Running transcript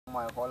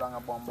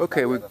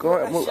Okay, we're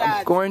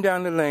going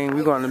down the lane.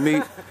 We're going to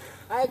meet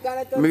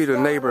a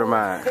neighbor of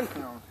mine,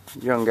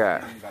 young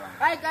guy.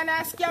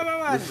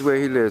 This is where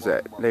he lives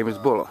at. Name is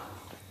Bulla.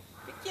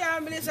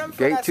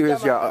 Gate to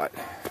his yard.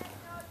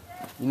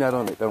 You're not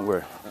on it, don't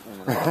worry.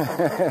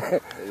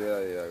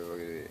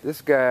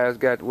 This guy's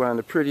got one of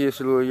the prettiest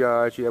little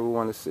yards you ever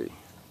want to see.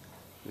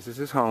 This is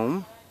his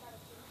home.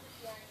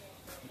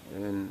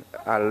 And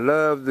I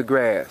love the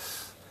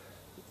grass.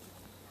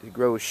 It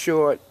grows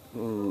short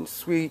and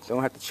sweet,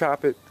 don't have to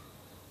chop it.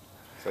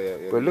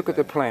 So but look at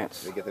the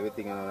plants. You get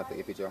everything and I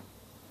take a picture?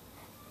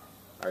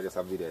 Or just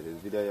have video? There's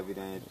video.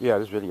 Yeah,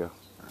 there's video.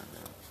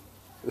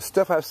 The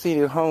stuff I've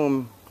seen at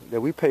home that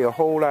we pay a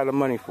whole lot of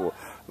money for.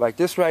 Like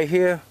this right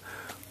here,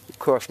 it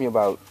cost me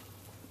about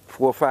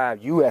 $4 or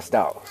 $5 US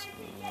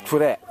for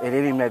that. And it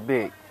ain't even that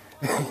big.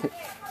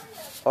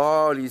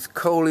 All these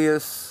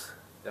coleus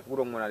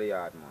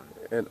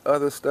and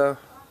other stuff.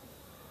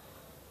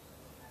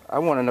 I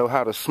want to know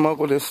how to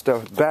smuggle this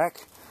stuff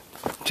back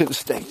to the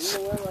States.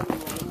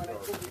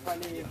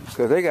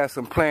 Because they got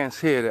some plants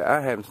here that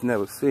I haven't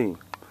never seen.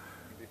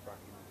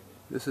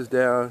 This is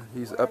down,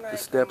 he's up the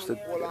steps.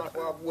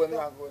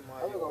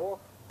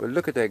 But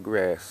look at that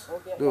grass.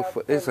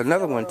 There's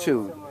another one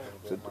too.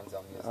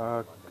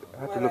 I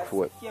have to look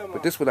for it.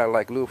 But this one I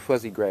like, little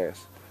fuzzy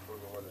grass.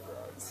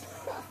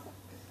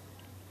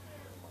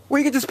 Where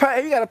you get this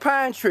pine? You got a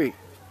pine tree.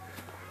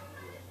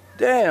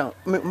 Damn.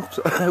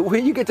 Where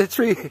you get the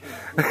tree?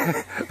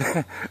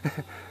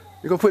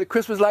 You gonna put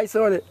Christmas lights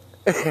on it?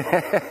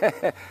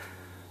 It's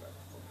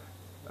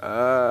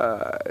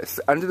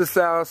under the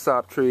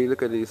soursop tree.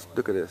 Look at these.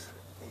 Look at this.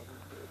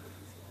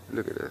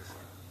 Look at this.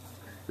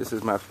 This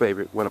is my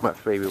favorite. One of my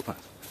favorite ones.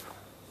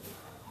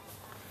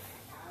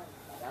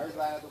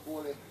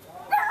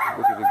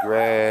 Look at the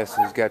grass.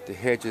 It's got the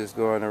hedges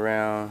going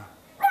around.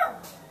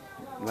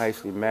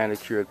 Nicely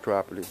manicured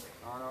property.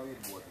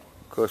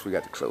 Of course, we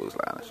got the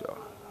clothesline, y'all.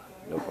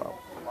 No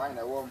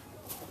problem.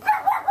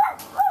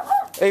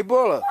 Hey,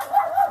 Bulla.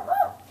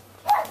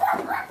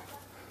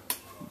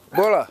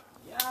 Bulla.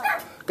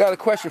 Got a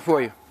question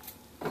for you.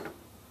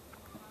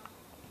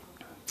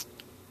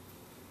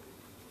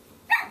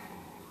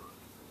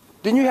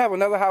 Didn't you have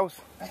another house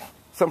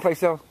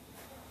someplace else?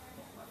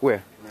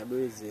 Where?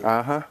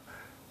 Uh-huh.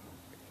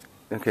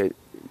 Okay.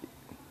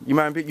 You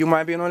mind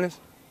being on this?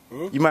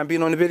 You mind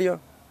being on the video?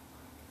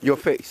 Your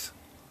face.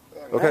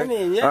 Okay? I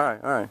mean, yeah.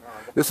 All right.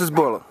 This is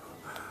Bulla.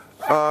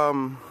 How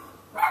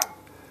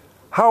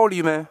old are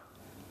you, man?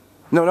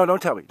 No,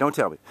 don't tell me. Don't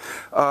tell me.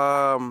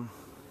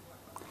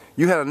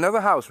 You had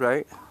another house,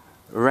 right?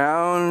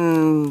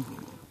 Around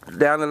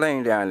down the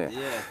lane down there.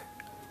 Yeah.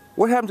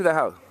 What happened to that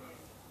house?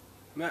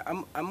 Man,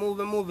 I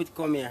move it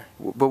come here.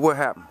 But what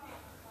happened?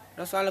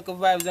 That's all like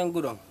vibes and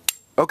good on.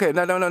 Okay,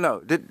 no.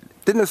 Didn't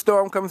the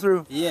storm come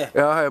through? Yeah.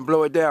 And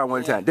blow it down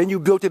one time. Then you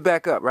built it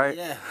back up, right?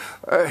 Yeah.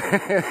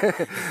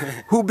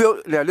 Who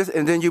built this?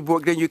 And then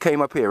you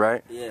came up here,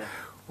 right? Yeah.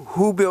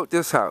 Who built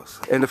this house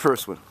and the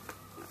first one?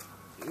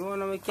 You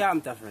want to make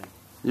carpenter, friend?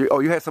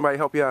 You had somebody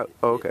help you out?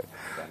 Oh, okay.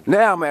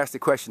 Now I'm gonna ask the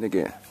question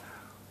again.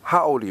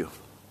 How old are you?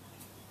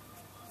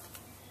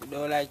 You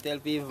don't like tell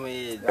people my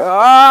age.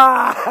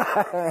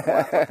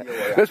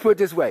 Let's put it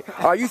this way.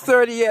 Are you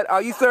 30 yet?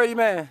 Are you 30,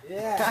 man?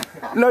 Yeah.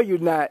 No, you're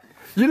not.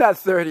 You're not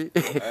 30.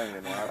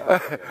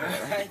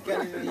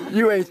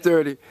 You ain't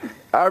 30.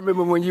 I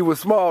remember when you were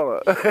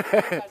smaller.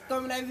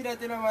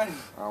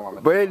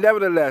 But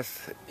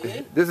nevertheless,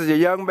 this is a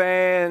young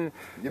man,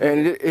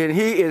 and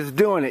he is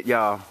doing it,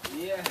 y'all.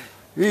 Yeah.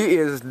 He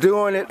is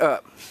doing it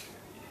up.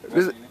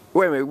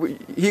 Wait a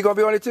minute, he gonna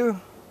be on it too?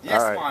 Yes,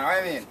 man,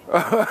 I mean.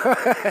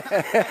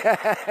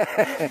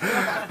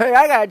 Hey,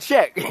 I gotta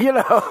check, you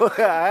know.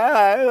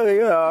 I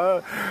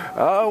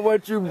don't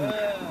want you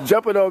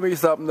jumping on me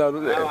something other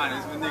than. All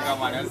right.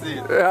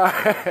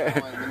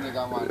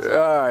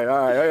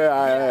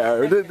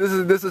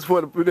 This is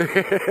for the.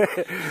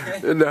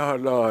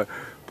 No.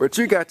 But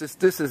you got this.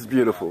 This is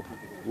beautiful.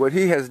 What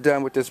he has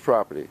done with this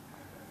property,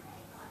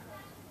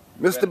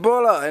 Mr.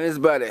 Bulla and his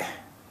buddy.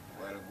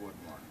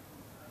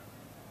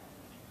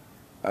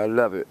 I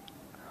love it.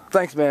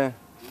 Thanks, man.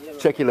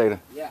 Check you later.